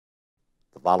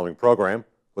The following program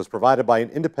was provided by an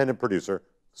independent producer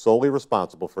solely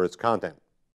responsible for its content.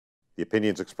 The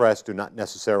opinions expressed do not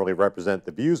necessarily represent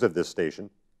the views of this station,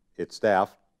 its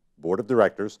staff, board of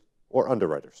directors, or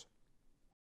underwriters.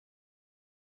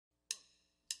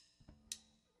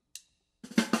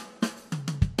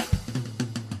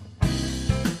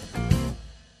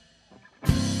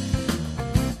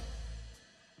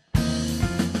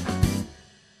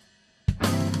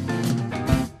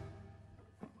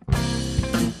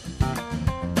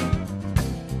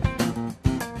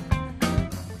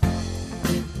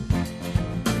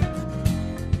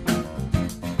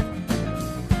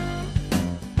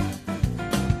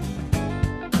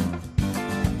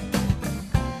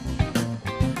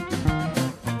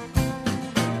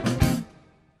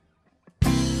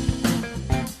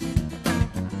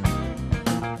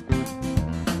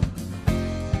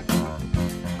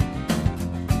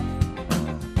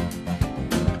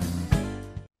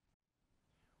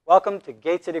 Welcome to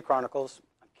Gate City Chronicles.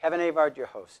 I'm Kevin Avard, your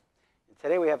host. And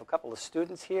today we have a couple of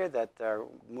students here that are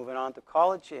moving on to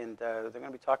college, and they're going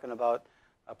to be talking about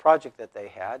a project that they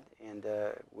had, and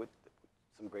with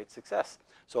some great success.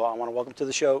 So I want to welcome to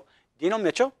the show Dino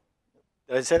Mitchell.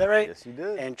 Did I say that right? Yes, you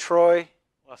did. And Troy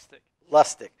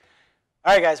Lustick.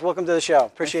 All right, guys, welcome to the show.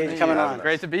 Appreciate you coming on.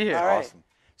 Great to be here. All right. Awesome.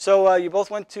 So you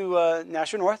both went to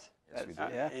Nashua North. Yes, we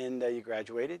did. And you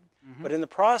graduated. Mm-hmm. But in the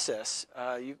process,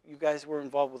 you guys were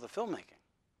involved with the filmmaking.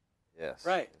 Yes.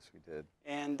 Right. Yes, we did.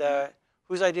 And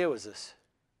whose idea was this?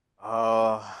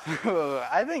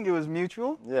 I think it was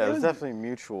mutual. Yeah, it was definitely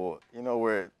mutual. You know,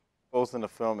 we're both in the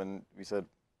film, and we said,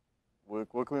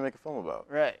 what can we make a film about?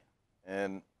 Right.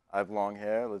 And I have long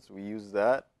hair. We use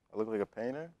that. I look like a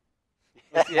painter.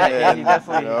 Yeah, he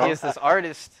definitely You know? he has this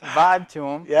artist vibe to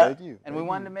him. Yeah. Thank you. And we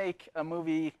wanted to make a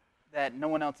movie that no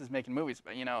one else is making movies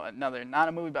about. You know, not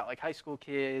a movie about like high school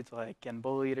kids like getting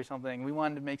bullied or something. We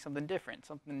wanted to make something different,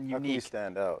 something How can we unique.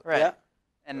 stand out? Right. Yeah.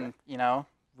 And you know,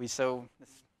 sooner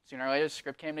or later, the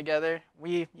script came together.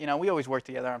 We always work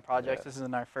together on projects. Yeah. This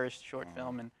isn't our first short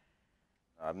film, and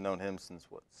I've known him since,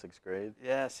 what, 6th grade?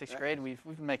 yeah, sixth grade. We've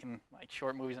been making like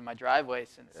short movies in my driveway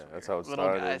since Yeah, we that's were how it little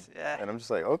started. guys. Yeah. And I'm just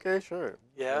like, okay, sure.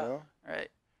 Yeah. You know? Right.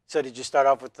 So did you start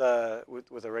off with a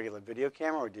regular video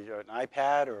camera, or did you have an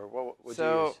iPad, or what did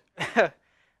you use?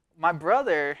 My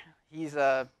brother, he's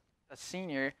a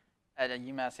senior at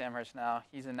UMass Amherst now.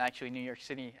 He's in actually New York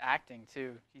City acting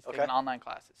too. He's taking online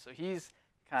classes, so he's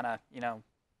kind of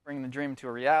bringing the dream to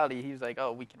a reality. He was like,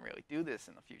 oh, we can really do this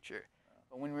in the future.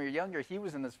 But when we were younger, he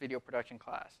was in this video production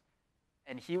class,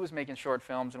 and he was making short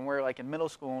films, and we're like in middle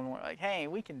school, and we're like, hey,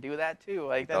 we can do that too.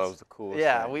 Like That was the coolest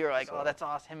yeah, thing. we were like, So, oh, that's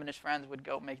awesome. Him and his friends would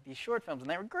go make these short films, and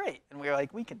they were great. And we were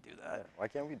like, we can do that. yeah, why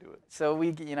can't we do it? So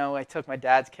I took my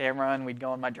dad's camera, and we'd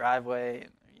go in my driveway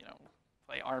and,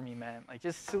 play Army Men. Like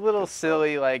just a little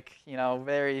silly, like,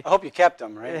 very... I hope you kept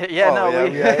them, right? Yeah, Oh, no,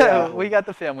 yeah. we got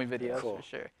the family videos Cool. for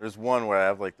sure. There's one where I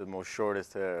have like the most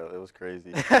shortest hair. It was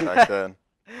crazy back then.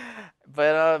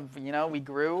 But, we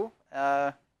grew.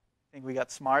 I think we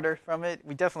got smarter from it.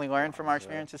 We definitely learned from our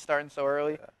experiences starting so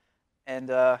early. Yeah.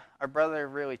 And our brother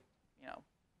really,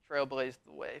 trailblazed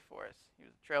the way for us. He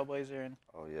was a trailblazer. And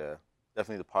Oh, yeah.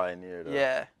 Definitely the pioneer to,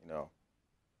 yeah.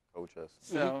 coach us.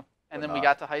 So, and then we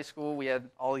got to high school. We had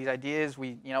all these ideas.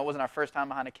 It wasn't our first time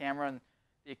behind a camera, and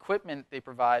the equipment they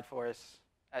provide for us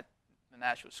at the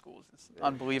Nashua schools is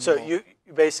unbelievable. So you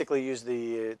basically use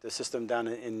the system down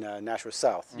in Nashua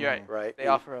South, right? They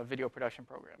offer a video production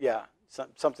program. Yeah,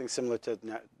 something similar to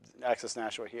Access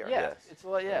Nashua here. Yeah, Yes. it's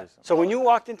yeah. So when you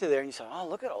walked into there and you said, "Oh,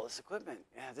 look at all this equipment!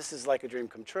 Yeah, this is like a dream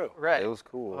come true." Right. It was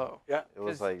cool. Oh. Yeah. It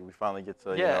was like we finally get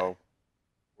to, Yeah.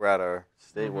 we're at our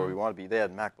state where we want to be. They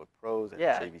had MacBook Pros, they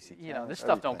had Yeah, JVC this cameras,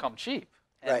 stuff don't everything. come cheap.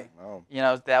 And, Right.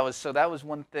 No. that was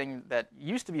one thing that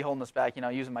used to be holding us back,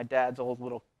 using my dad's old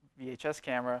little VHS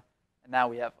camera, and now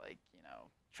we have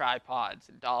tripods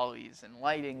and dollies and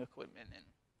lighting equipment and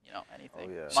anything.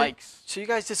 Oh, yeah. Mics. So you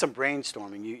guys did some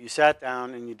brainstorming. You sat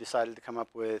down and you decided to come up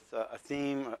with a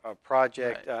theme, a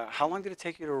project. Right. How long did it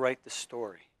take you to write the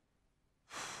story?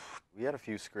 We had a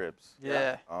few scripts.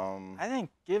 Yeah. Um, I think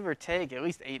give or take at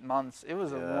least 8 months. It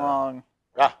was a Yeah. long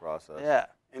process. yeah.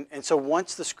 And so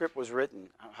once the script was written,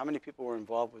 how many people were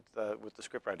involved with the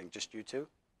script writing? Just you two?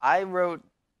 I wrote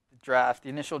the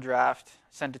initial draft,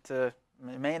 sent it to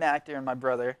my main actor and my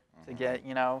brother to get,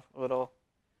 a little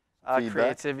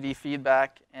creativity,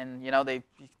 feedback. And, they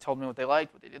told me what they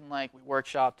liked, what they didn't like. We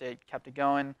workshopped it, kept it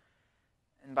going.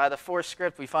 And by the fourth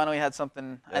script, we finally had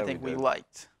something I think we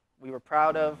liked. We were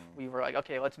proud of. We were like,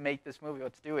 okay, let's make this movie.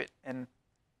 Let's do it. And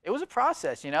it was a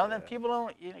process, And then people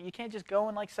don't, you can't just go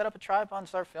and set up a tripod and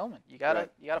start filming. You gotta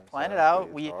plan it out.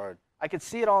 It's hard. I could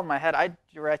see it all in my head. I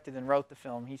directed and wrote the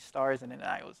film. He stars in it,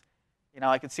 and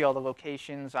I could see all the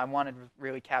locations. I wanted to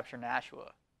really capture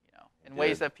Nashua, in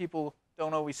ways that people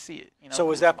don't always see it. So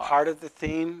was that part of the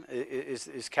theme?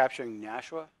 Is capturing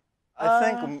Nashua?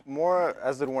 I think more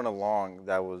as it went along,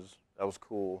 that was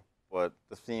cool. But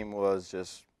the theme was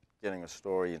just getting a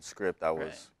story and script that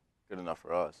was good enough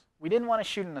for us. We didn't want to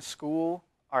shoot in a school,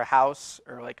 our house,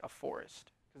 or like a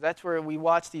forest. Because that's where we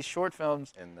watch these short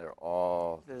films. And they're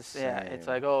all the same. Yeah, it's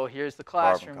like, oh, here's the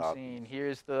classroom scene.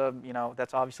 Here's the,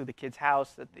 that's obviously the kid's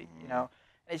house that the,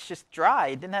 it's just dry.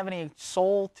 It didn't have any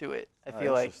soul to it. I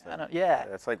feel like,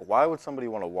 It's like, why would somebody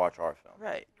want to watch our film?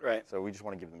 Right. So we just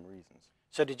want to give them reasons.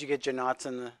 So did you get Janats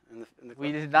in the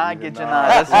We did not get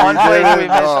Janats. That's one place we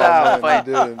missed out. But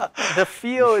the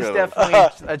feel is definitely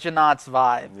a Janats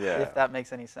vibe, if that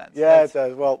makes any sense. Yeah, it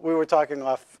does. Well, we were talking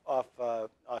off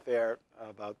air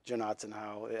about Janats and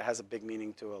how it has a big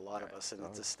meaning to a lot of us, and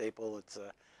it's a staple. It's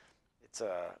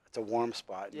a warm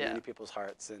spot in many people's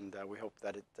hearts, and we hope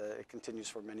that it continues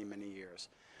for many, many years.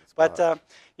 But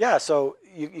so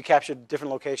you captured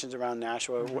different locations around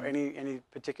Nashua. Any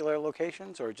particular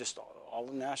locations, or just all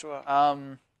in Nashua?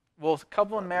 Well, a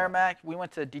couple in Merrimack. We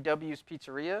went to DW's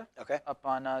Pizzeria. Up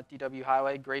on DW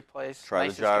Highway. Great place. Try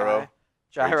the gyro.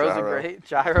 Gyros are great.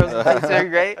 Gyros and pizza are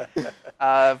great.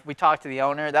 We talked to the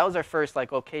owner. That was our first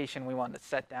location we wanted to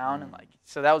set down, and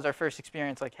so that was our first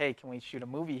experience. Like, hey, can we shoot a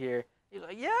movie here? He was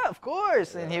like, yeah, of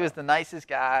course. And he was the nicest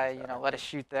guy. Let us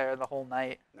shoot there the whole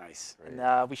night. Nice.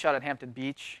 And we shot at Hampton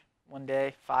Beach one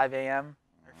day, 5 a.m.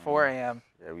 or 4 a.m.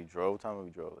 Yeah, we drove. What time did we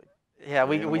drove?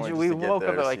 We woke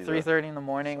up at 3:30 in the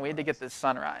morning. We had to get the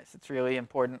sunrise. It's really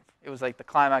important. It was like the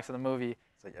climax of the movie.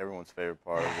 It's like everyone's favorite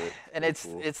part of it. And it's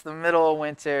the middle of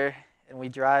winter, and we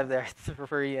drive there at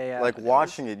 3 a.m. Like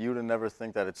watching it, you would never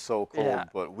think that it's so cold,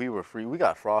 but we were free. We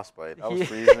got frostbite. I was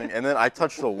freezing, and then I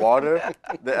touched the water.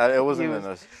 It wasn't in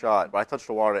a shot, but I touched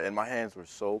the water, and my hands were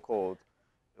so cold.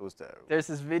 It was terrible. There's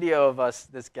this video of us,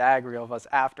 this gag reel of us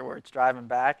afterwards driving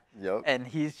back, and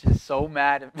he's just so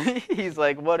mad at me. He's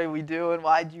like, "What are we doing?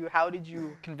 How did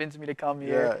you convince me to come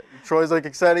here?" Yeah, Troy's like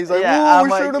excited. He's like, "Woo,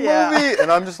 we're shooting a movie,"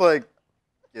 and I'm just like,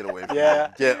 "Get away from me!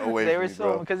 Get away from me,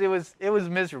 bro!" Because it was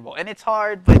miserable, and it's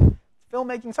hard, but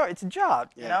filmmaking's hard. It's a job,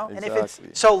 you know. Exactly. And if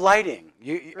it's so lighting,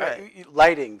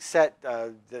 lighting, set,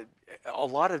 a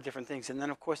lot of different things, and then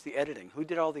of course the editing. Who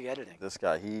did all the editing? This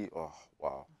guy,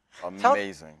 wow.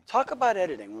 Amazing. Talk about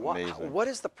editing. What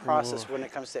is the process when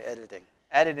it comes to editing?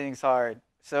 Editing's hard.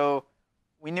 So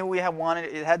we knew it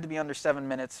had to be under 7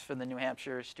 minutes for the New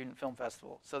Hampshire Student Film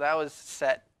Festival. So that was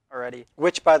set already.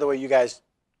 Which, by the way, you guys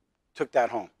took that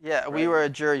home. Yeah, we were a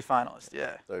jury finalist.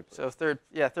 Yeah. Third place. So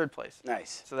third place.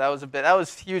 Nice. So that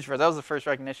was huge for us. That was the first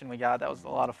recognition we got. That was a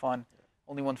lot of fun.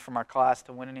 Only one from our class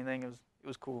to win anything. It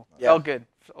was cool. Yeah. Felt good.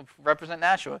 Represent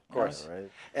Nashua. Of course. Right.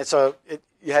 And so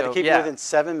you had to keep it within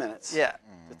 7 minutes. Yeah.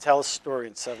 To tell a story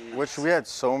in 7 minutes. Which we had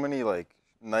so many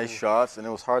nice shots, and it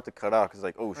was hard to cut out because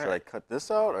should I cut this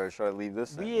out or should I leave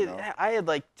this in? I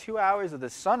had 2 hours of the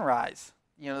sunrise.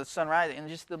 The sunrise, and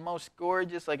just the most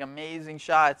gorgeous, amazing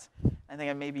shots. I think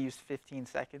I maybe used 15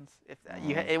 seconds. If that.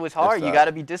 It was hard. You got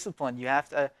to be disciplined. You have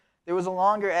to. There was a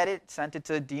longer edit. Sent it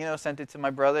to Dino. Sent it to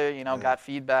my brother. Got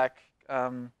feedback.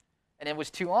 And it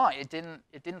was too long. It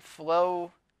didn't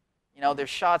flow. There's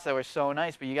shots that were so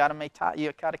nice, but you got to make time.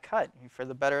 You got to cut for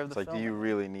the better of the film. Do you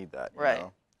really need that? Right.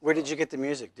 Know? Where did you get the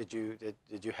music? Did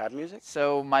you have music?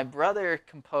 So my brother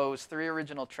composed 3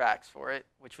 original tracks for it,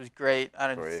 which was great.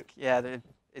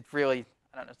 It really,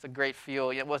 I don't know, it's a great feel.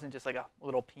 It wasn't just a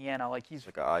little piano. He's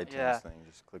like an iTunes thing,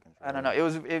 just clicking. I don't know.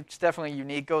 It's definitely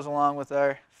unique. Goes along with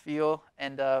our feel.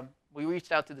 And we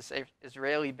reached out to this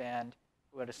Israeli band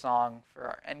who had a song for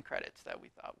our end credits that we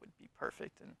thought would be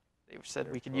perfect, and they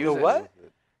said we could use it. What?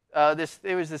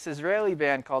 There was this Israeli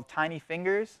band called Tiny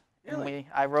Fingers. Really? And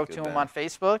I wrote to them on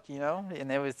Facebook,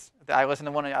 and I listened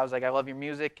to one. I was like, I love your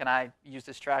music. Can I use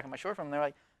this track in my short film? And they're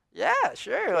like, yeah,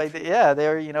 sure.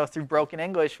 They were, through broken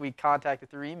English, we contacted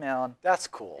through email. And that's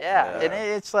cool. Yeah. And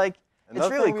it's it's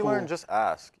really cool. We learned, just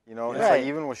ask. It's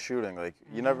even with shooting,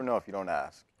 you never know if you don't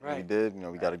ask. Right. We did.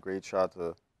 We got a great shot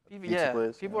to pizza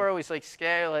place. People are always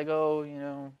scared,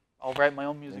 I'll write my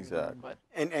own music. Exactly. But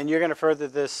and you're going to further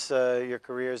this your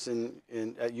careers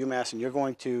at UMass, and you're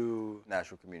going to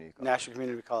Nashua Community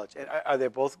College. And are they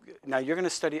both now? You're going to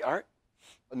study art?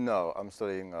 No, I'm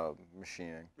studying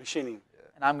machining. Machining.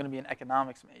 And I'm going to be an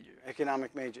economics major.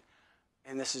 Economic major.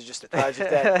 And this is just a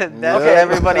project that that's what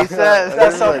everybody says.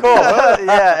 That's so cool.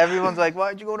 Yeah, everyone's like,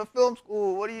 why'd you go to film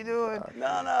school? What are you doing?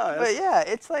 No. But yeah,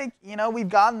 it's we've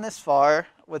gotten this far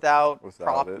without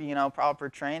proper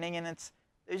training, and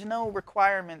there's no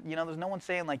requirement, there's no one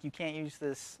saying like you can't use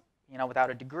this, without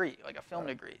a degree, like a film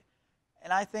degree.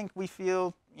 And I think we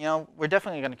feel, we're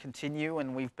definitely going to continue,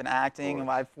 and we've been acting, and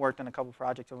I've worked on a couple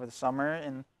projects over the summer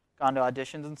and gone to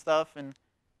auditions and stuff. And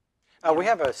we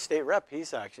have a state rep.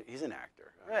 He's an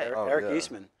actor. Right. Eric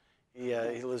Eastman. He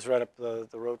lives right up the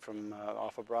road from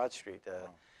off of Broad Street.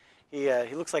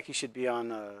 He looks like he should be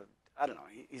on. I don't know.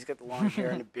 He's got the long hair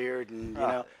and a beard, and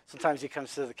sometimes he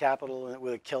comes to the Capitol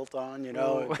with a kilt on.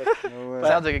 But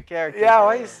sounds like a character. Yeah,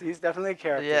 well, he's definitely a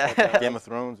character. Yeah. Game of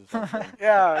Thrones or something.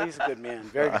 Yeah, he's a good man.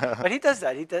 Very good. But he does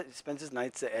that. He spends his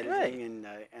nights editing, and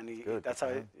that's how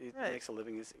he makes a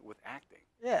living is with acting.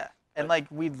 Yeah. And like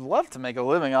we'd love to make a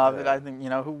living off it. I think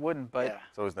who wouldn't? But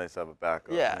it's always nice to have a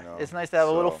backup. Yeah, it's nice to have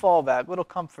a little fallback, little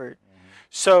comfort.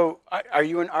 So, are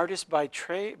you an artist by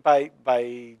choice,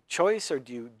 or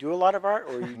do you do a lot of art,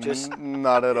 or are you just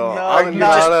not at all? No,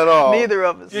 not at all. Neither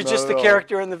of us. You're just the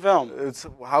character in the film. It's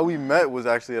how we met was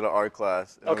actually at an art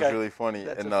class. It was really funny.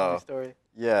 That's a funny story.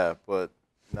 Yeah, but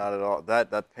not at all.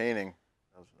 That painting.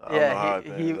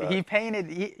 He painted.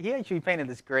 He actually painted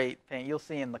this great paint. You'll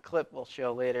see in the clip we'll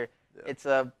show later. Yeah. It's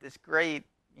this great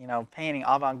painting,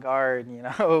 avant-garde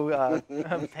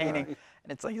painting, and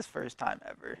it's like his first time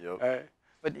ever. Yep.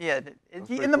 But yeah,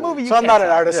 in the movie, so I'm not an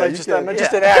artist. I'm just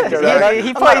an actor.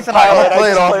 He plays an pilot. I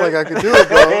play it off like I could do it,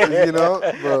 though.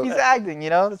 But he's acting.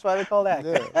 That's why they call it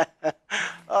acting. Yeah.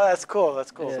 Oh, that's cool.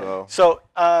 That's cool. Yeah. So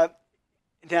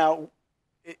now,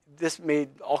 this made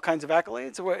all kinds of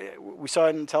accolades. We saw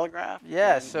it in Telegraph.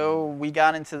 Yeah. So we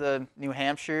got into the New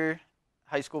Hampshire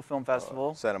High School Film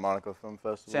Festival, Santa Monica Film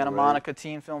Festival, Santa Monica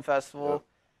Teen Film Festival,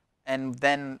 and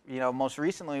then most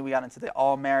recently we got into the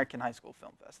All-American High School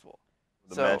Film Festival.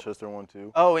 The Manchester one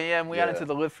too. Oh yeah, and we got into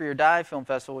the Live Free or Die Film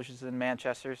Festival, which is in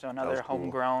Manchester. So another cool.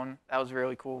 homegrown. That was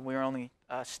really cool. We were only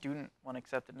a student one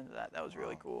accepted into that. That was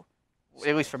really cool,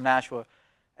 at least from Nashua.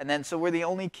 And then so we're the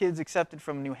only kids accepted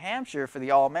from New Hampshire for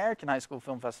the All-American High School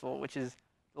Film Festival, which is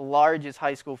the largest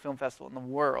high school film festival in the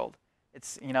world.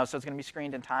 It's so it's going to be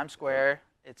screened in Times Square.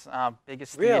 It's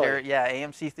biggest theater,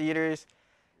 AMC theaters,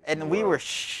 and we were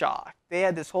shocked. They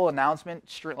had this whole announcement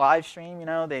live stream.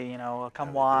 They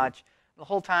come watch. The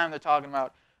whole time they're talking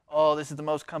about, oh, this is the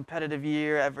most competitive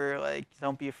year ever. Like,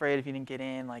 don't be afraid if you didn't get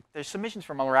in. Like, there's submissions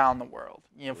from around the world.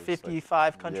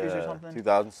 55 countries or something.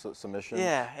 2,000 submissions.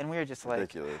 Yeah, and we were just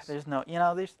ridiculous. Like, there's no,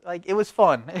 there's like, it was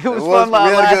fun. It was fun.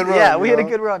 We had a good run. Yeah, we had a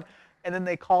good run. And then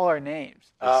they call our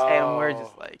names, and we're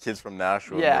just like kids from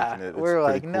Nashua. Yeah, making it. We're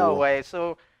like, cool. No way.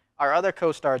 So our other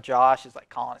co-star Josh is like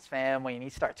calling his family, and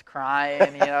he starts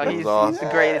crying. He's the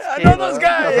greatest kid. I know those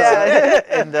guys. Yeah,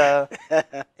 and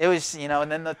it was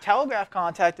and then the Telegraph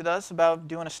contacted us about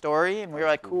doing a story, and we were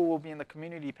like, cool, we'll be in the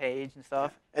community page and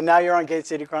stuff. And now you're on Gate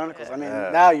City Chronicles. I mean,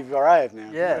 now you've arrived,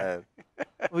 man. Yeah.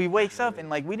 He wakes up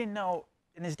and like we didn't know.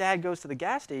 And his dad goes to the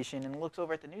gas station and looks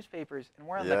over at the newspapers, and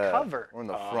we're on the cover. We're on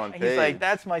the front page. He's like,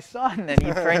 "That's my son," and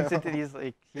he brings it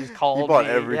to. He's called. He bought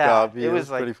every copy. It was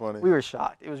like, pretty funny. We were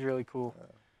shocked. It was really cool.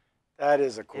 That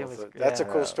is a cool. That's a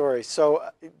cool story. So,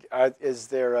 is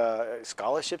there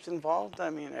scholarships involved? I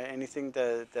mean, anything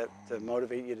to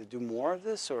motivate you to do more of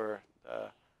this, or?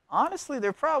 Honestly,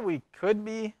 there probably could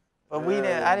be, but we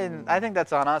didn't. I didn't. I think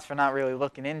that's on us for not really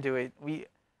looking into it.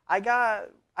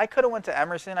 I could have went to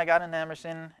Emerson. I got into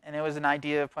Emerson, and it was an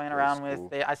idea of playing around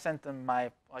with. I sent them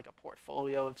a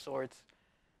portfolio of sorts.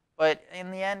 But in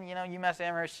the end, UMass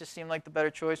Amherst just seemed like the better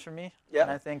choice for me. Yeah.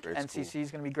 And I think NCC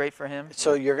is going to be great for him.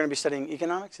 So you're going to be studying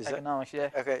economics? Economics, yeah.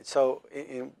 Okay. So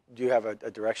do you have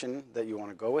a direction that you want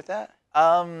to go with that?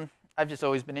 I've just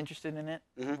always been interested in it.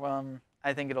 Mm-hmm.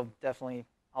 I think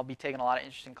I'll be taking a lot of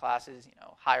interesting classes,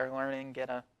 higher learning, get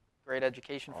a great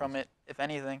education from it, if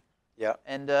anything. Yeah.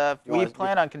 And we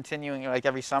plan on continuing like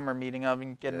every summer meeting up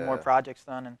and getting more projects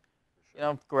done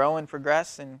and, grow and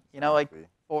progress. And, like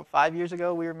 4 or 5 years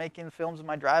ago, we were making films in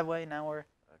my driveway. Now we're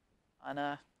on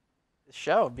the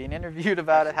show, being interviewed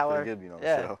about it.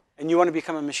 Show. And you want to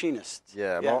become a machinist?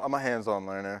 Yeah, I'm a hands-on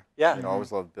learner. Yeah. I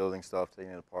always love building stuff,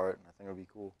 taking it apart, and I think it'll be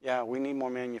cool. Yeah, we need more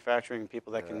manufacturing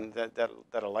people that can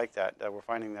that are like that. We're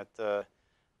finding that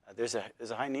there's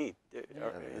a high need,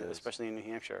 especially in New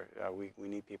Hampshire. We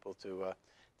need people to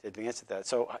advance at that.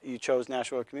 So you chose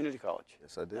Nashua Community College.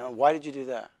 Yes, I did. Now, why did you do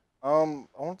that? I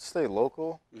wanted to stay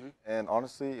local, and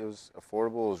honestly, it was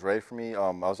affordable. It was right for me. I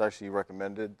was actually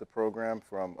recommended the program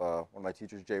from one of my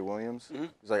teachers, Jay Williams. He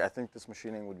was like, I think this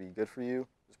machining would be good for you,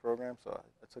 this program, so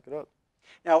I took it up.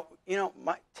 Now,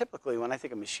 typically when I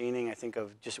think of machining, I think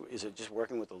of is it just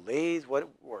working with the lathe?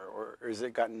 Or has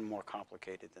it gotten more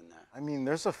complicated than that? I mean,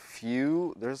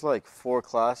 there's like 4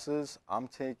 classes. I'm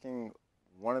taking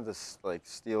one of the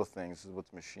steel things is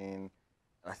what's machined.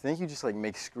 I think you just like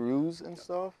make screws and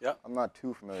stuff. Yeah. I'm not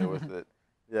too familiar with it.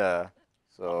 Yeah.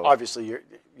 So obviously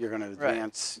you're going to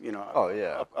advance,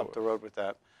 up the road with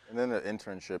that. And then the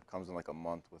internship comes in like a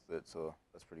month with it, so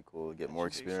that's pretty cool to get more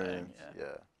experience. Yeah.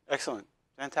 Excellent.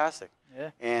 Fantastic.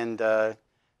 Yeah. And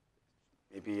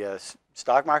maybe a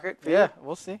stock market for Yeah, you?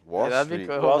 we'll see. That'd be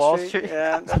cool. Wall Street.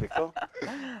 Yeah, that'd be cool.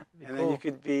 And then you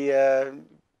could be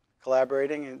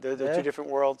collaborating, and they're two different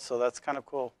worlds, so that's kind of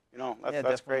cool.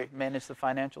 That's great. Manage the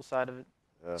financial side of it.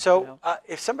 Yeah. So,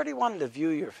 if somebody wanted to view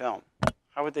your film,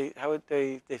 how would they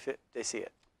see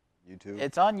it? YouTube.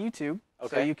 It's on YouTube.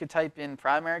 Okay. So you could type in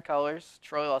Primary Colors,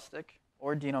 Troy Lustick,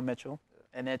 or Dino Mitchell,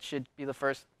 and it should be the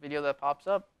first video that pops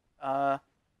up.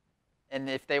 And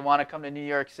if they want to come to New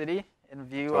York City and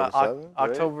view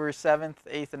October 7th,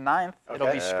 8th, and 9th,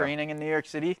 it'll be screening in New York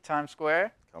City, Times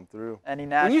Square. Come through.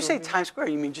 When you say Times Square,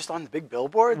 you mean just on the big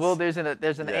billboards? Well, there's an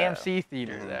AMC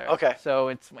theater there. Okay. So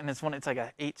it's like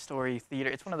a 8-story theater.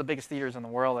 It's one of the biggest theaters in the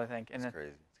world, I think. And crazy.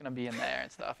 It's gonna be in there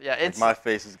and stuff. Yeah, it's my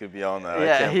face is gonna be on that.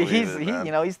 Yeah, I can't believe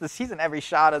it, he's in every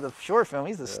shot of the short film.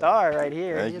 He's the star right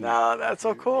here. No, that's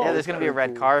so cool. Yeah, there's gonna be a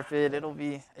red carpet.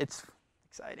 It's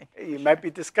exciting. You might be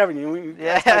discovering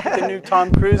like the new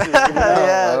Tom Cruise.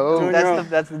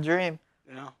 That's the dream.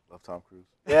 Love Tom Cruise.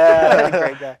 Yeah,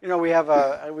 great guy. We have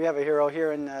a hero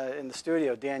here in the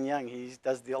studio, Dan Young. He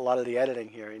does a lot of the editing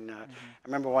here. And I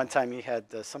remember one time he had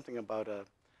something about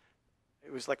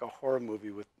it was like a horror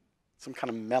movie with some kind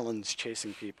of melons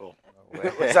chasing people.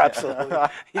 It was absolutely.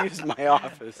 He used my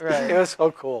office. Right. It was so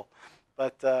cool.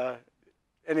 But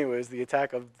anyways, the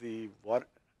attack of the what?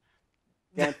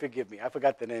 Dan, forgive me. I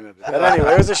forgot the name of it. But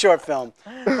anyway, it was a short film.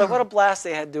 But what a blast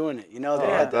they had doing it. They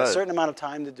had a certain amount of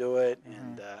time to do it,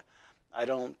 and I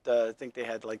don't think they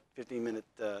had like 15-minute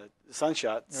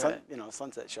sunset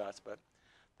shots, but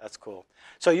that's cool.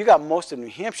 So you got most of New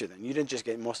Hampshire then. You didn't just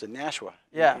get most of Nashua.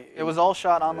 Yeah, it was all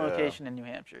shot on location in New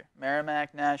Hampshire.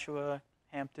 Merrimack, Nashua,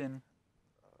 Hampton.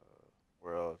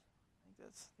 Where else?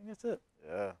 I think that's it.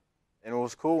 Yeah. And it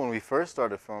was cool when we first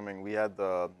started filming, we had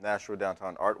the Nashua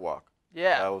Downtown Art Walk.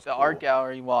 Yeah, the art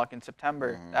gallery walk in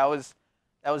September. That was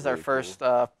our first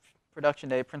production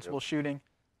day, principal shooting.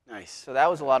 Nice. So that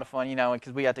was a lot of fun,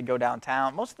 because we had to go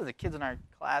downtown. Most of the kids in our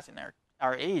class in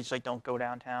our age don't go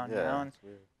downtown, and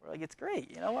we're like, it's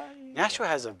great, Nashua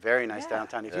has a very nice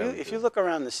downtown. If you look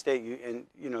around the state,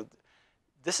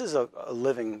 this is a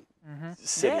living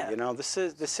city.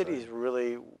 The city is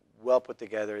really well put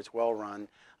together. It's well run.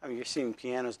 I mean, you're seeing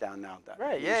pianos down now.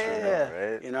 Right. Yeah.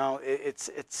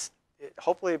 Right?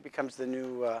 Hopefully it becomes the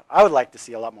new. I would like to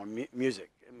see a lot more music,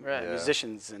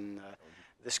 musicians, and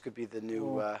this could be the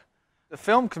new. The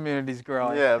film community's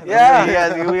growing. Yeah.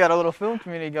 We got a little film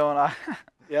community going on.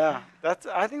 Yeah,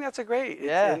 I think that's a great.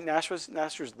 Yeah.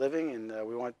 Nashua's living, and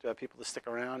we want people to stick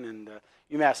around. And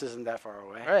UMass isn't that far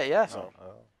away. Right. Yeah. So,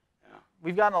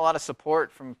 we've gotten a lot of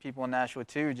support from people in Nashua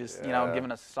too. Just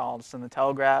giving us solace in the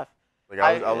Telegraph. Like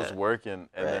I was working,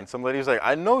 and then some lady was like,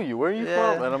 "I know you. Where are you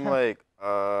from?" And I'm like,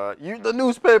 "You the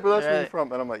newspaper. That's where you're from."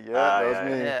 And I'm like, "Yeah, that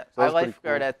was me." Yeah. So I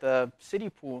lifeguard at the city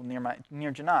pool near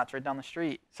Janot's, right down the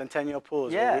street. Centennial Pool.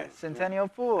 Centennial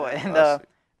Pool, and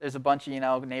there's a bunch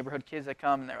of neighborhood kids that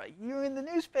come, and they're like, "You're in the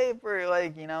newspaper,"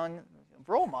 and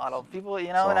role model people,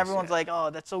 and everyone's like, "Oh,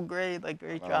 that's so great! Like,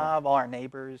 great job!" All our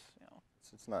neighbors,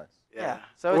 It's nice. Yeah.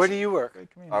 So where do you work?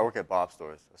 I work at Bob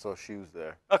Stores. I saw shoes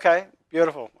there. Okay,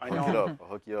 beautiful. I know. I'll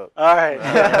hook you up. All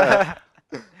right.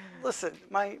 Listen,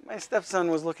 my stepson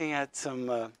was looking at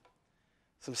some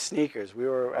sneakers.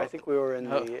 I think we were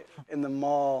in the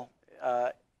mall.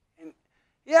 I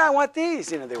want these.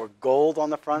 They were gold on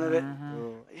the front of it.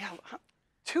 Yeah,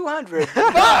 $200.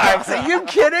 Are you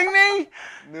kidding me?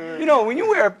 When you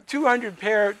wear a $200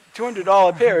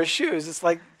 pair of shoes, it's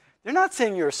like. They're not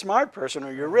saying you're a smart person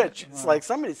or you're rich. It's like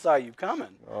somebody saw you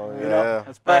coming. Oh, yeah.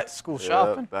 That's back to school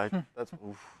shopping. That's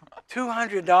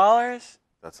 $200?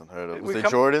 That's unheard of. Was they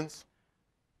Jordans?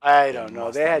 I don't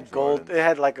know. They had gold. They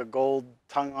had like a gold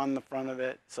tongue on the front of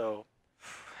it. So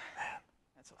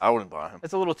I wouldn't buy them.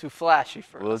 It's a little too flashy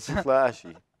for us. A little too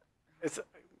flashy.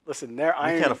 Listen, they're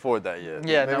iron. We can't afford that yet.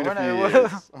 Yeah, maybe no, in a few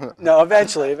years. No,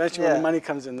 eventually when the money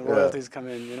comes in, the royalties come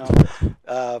in,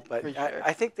 But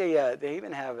I think they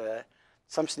even have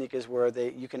some sneakers where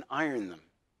you can iron them.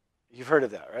 You've heard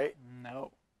of that, right?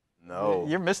 No.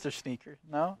 You're Mr. Sneaker,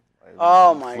 no?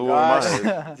 Oh my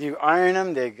gosh! You iron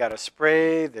them. They got a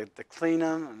spray. They clean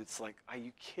them, and it's like, are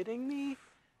you kidding me?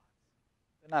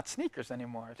 They're not sneakers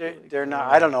anymore. They're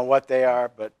not. I don't know what they are,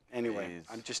 but anyway,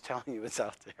 I'm just telling you, it's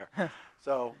out there.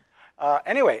 So,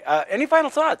 Anyway, any final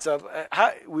thoughts of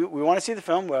how we want to see the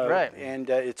film? Right. And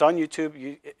it's on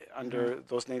YouTube under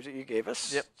those names that you gave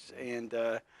us. Yep.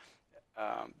 And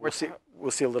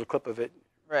we'll see a little clip of it.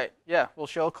 Right. Yeah, we'll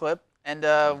show a clip, and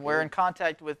we're in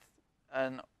contact with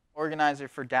an organizer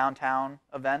for downtown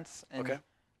events, and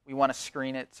we want to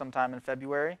screen it sometime in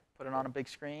February. Put it on a big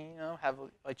screen, have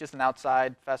like just an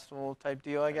outside festival type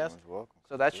deal, I guess.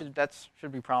 So that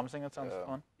should be promising. That sounds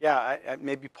fun. Yeah,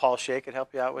 maybe Paul Shea could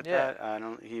help you out with that. I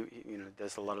don't. He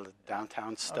does a lot of the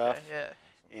downtown stuff. Okay,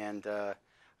 yeah. And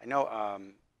I know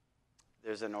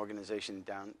there's an organization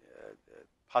down,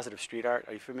 Positive Street Art.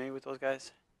 Are you familiar with those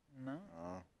guys? No.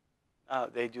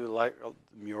 They do like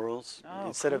murals.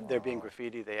 Instead of there being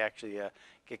graffiti, they actually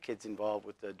get kids involved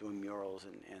with doing murals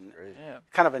and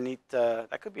kind of a neat.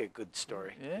 That could be a good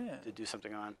story to do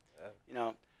something on.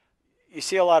 Yeah. You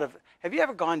see a lot of. Have you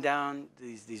ever gone down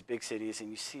these big cities and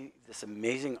you see this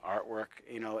amazing artwork?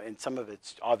 And some of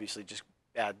it's obviously just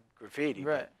bad graffiti.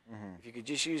 Right. But if you could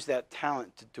just use that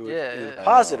talent to do it in a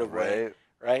positive way,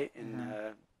 right, and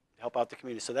help out the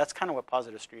community. So that's kind of what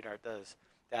Positive Street Art does.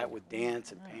 That with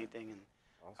dance and painting, and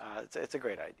it's a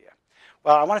great idea.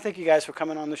 Well, I want to thank you guys for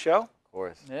coming on the show. Of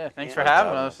course. Yeah, thanks for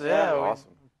having us. Yeah,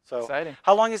 awesome. So exciting.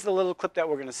 How long is the little clip that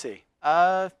we're going to see?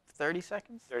 30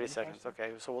 seconds. 30 seconds.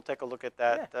 Okay, so we'll take a look at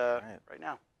that right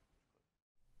now.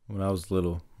 When I was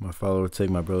little, my father would take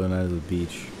my brother and I to the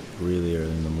beach really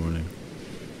early in the morning.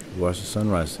 We'd watch the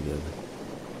sunrise together.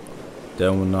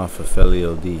 Then went off for Feli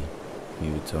LD, he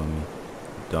would tell me,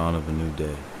 the dawn of a new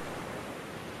day.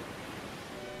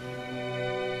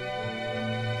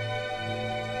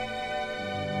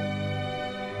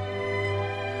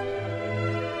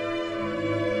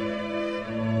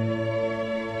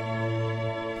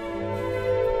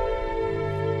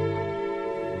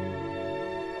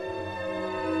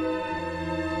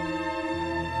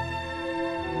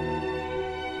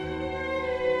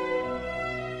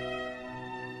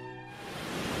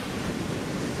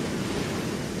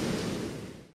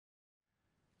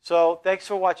 So thanks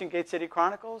for watching Gate City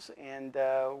Chronicles, and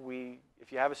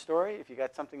if you have a story, if you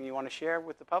got something you want to share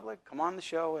with the public, come on the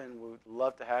show, and we'd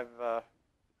love to have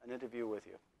an interview with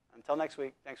you. Until next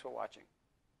week, thanks for watching.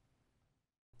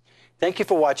 Thank you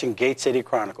for watching Gate City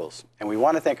Chronicles, and we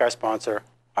want to thank our sponsor,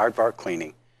 Avard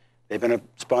Cleaning. They've been a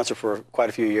sponsor for quite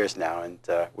a few years now, and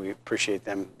we appreciate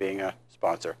them being a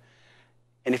sponsor.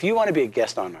 And if you want to be a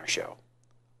guest on our show,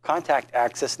 contact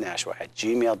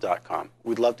accessnashua@gmail.com.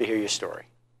 We'd love to hear your story.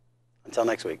 Until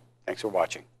next week, thanks for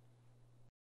watching.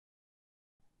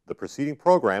 The preceding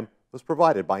program was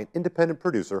provided by an independent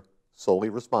producer solely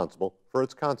responsible for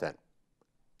its content.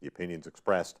 The opinions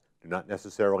expressed do not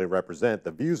necessarily represent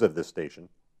the views of this station,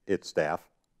 its staff,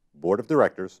 board of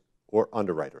directors, or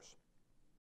underwriters.